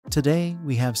Today,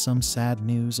 we have some sad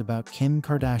news about Kim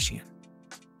Kardashian.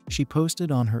 She posted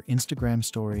on her Instagram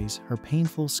stories her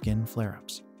painful skin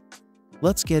flare-ups.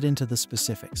 Let's get into the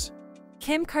specifics.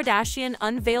 Kim Kardashian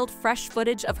unveiled fresh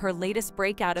footage of her latest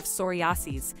breakout of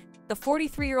psoriasis. The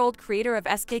 43-year-old creator of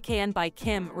SKKN by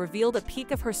Kim revealed a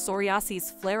peek of her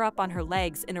psoriasis flare-up on her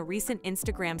legs in a recent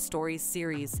Instagram Stories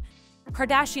series.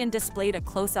 Kardashian displayed a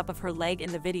close-up of her leg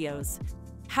in the videos.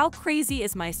 "How crazy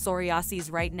is my psoriasis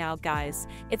right now, guys?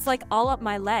 It's like all up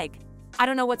my leg. I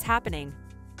don't know what's happening,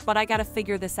 but I gotta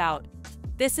figure this out.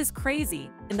 This is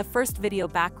crazy." In the first video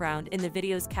background in the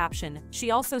video's caption,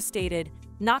 she also stated,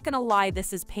 "Not gonna lie,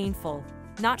 this is painful.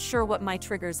 Not sure what my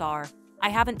triggers are. I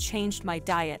haven't changed my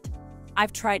diet.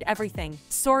 I've tried everything.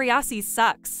 Psoriasis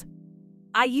sucks.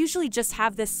 I usually just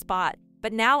have this spot,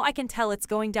 but now I can tell it's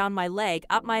going down my leg,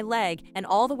 up my leg, and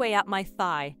all the way up my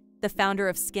thigh," the founder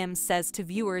of Skims says to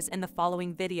viewers in the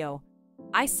following video.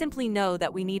 "I simply know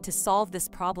that we need to solve this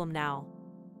problem now."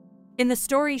 In the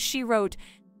story, she wrote,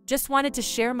 "Just wanted to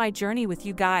share my journey with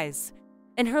you guys."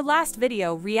 In her last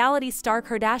video, reality star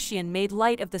Kardashian made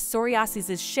light of the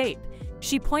psoriasis's shape.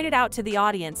 She pointed out to the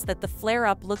audience that the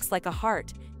flare-up looks like a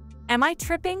heart. "Am I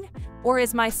tripping? Or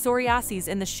is my psoriasis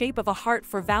in the shape of a heart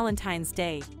for Valentine's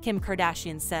Day?" Kim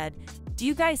Kardashian said. "Do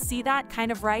you guys see that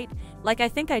kind of right? Like, I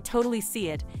think I totally see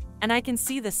it, and I can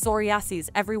see the psoriasis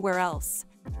everywhere else.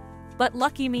 But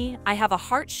lucky me, I have a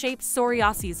heart-shaped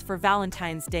psoriasis for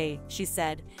Valentine's Day," she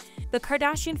said. The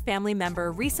Kardashian family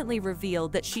member recently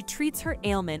revealed that she treats her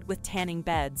ailment with tanning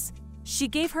beds. She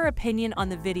gave her opinion on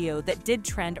the video that did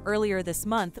trend earlier this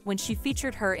month when she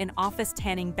featured her in office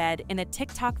tanning bed in a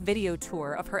TikTok video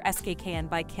tour of her SKKN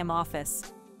by Kim office.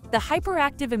 The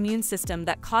hyperactive immune system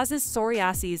that causes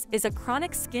psoriasis is a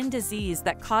chronic skin disease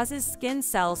that causes skin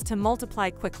cells to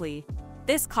multiply quickly.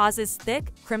 This causes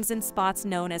thick, crimson spots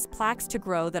known as plaques to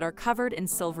grow that are covered in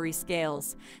silvery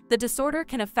scales. The disorder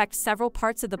can affect several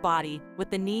parts of the body, with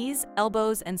the knees,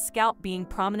 elbows, and scalp being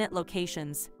prominent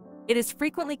locations. It is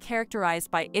frequently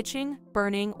characterized by itching,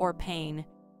 burning, or pain.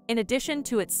 In addition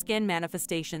to its skin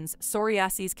manifestations,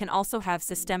 psoriasis can also have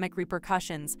systemic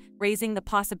repercussions, raising the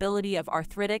possibility of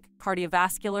arthritic,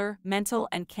 cardiovascular, mental,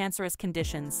 and cancerous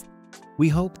conditions. We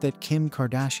hope that Kim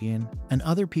Kardashian and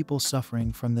other people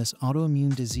suffering from this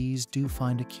autoimmune disease do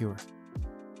find a cure.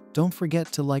 Don't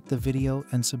forget to like the video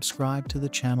and subscribe to the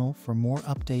channel for more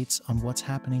updates on what's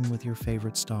happening with your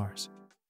favorite stars.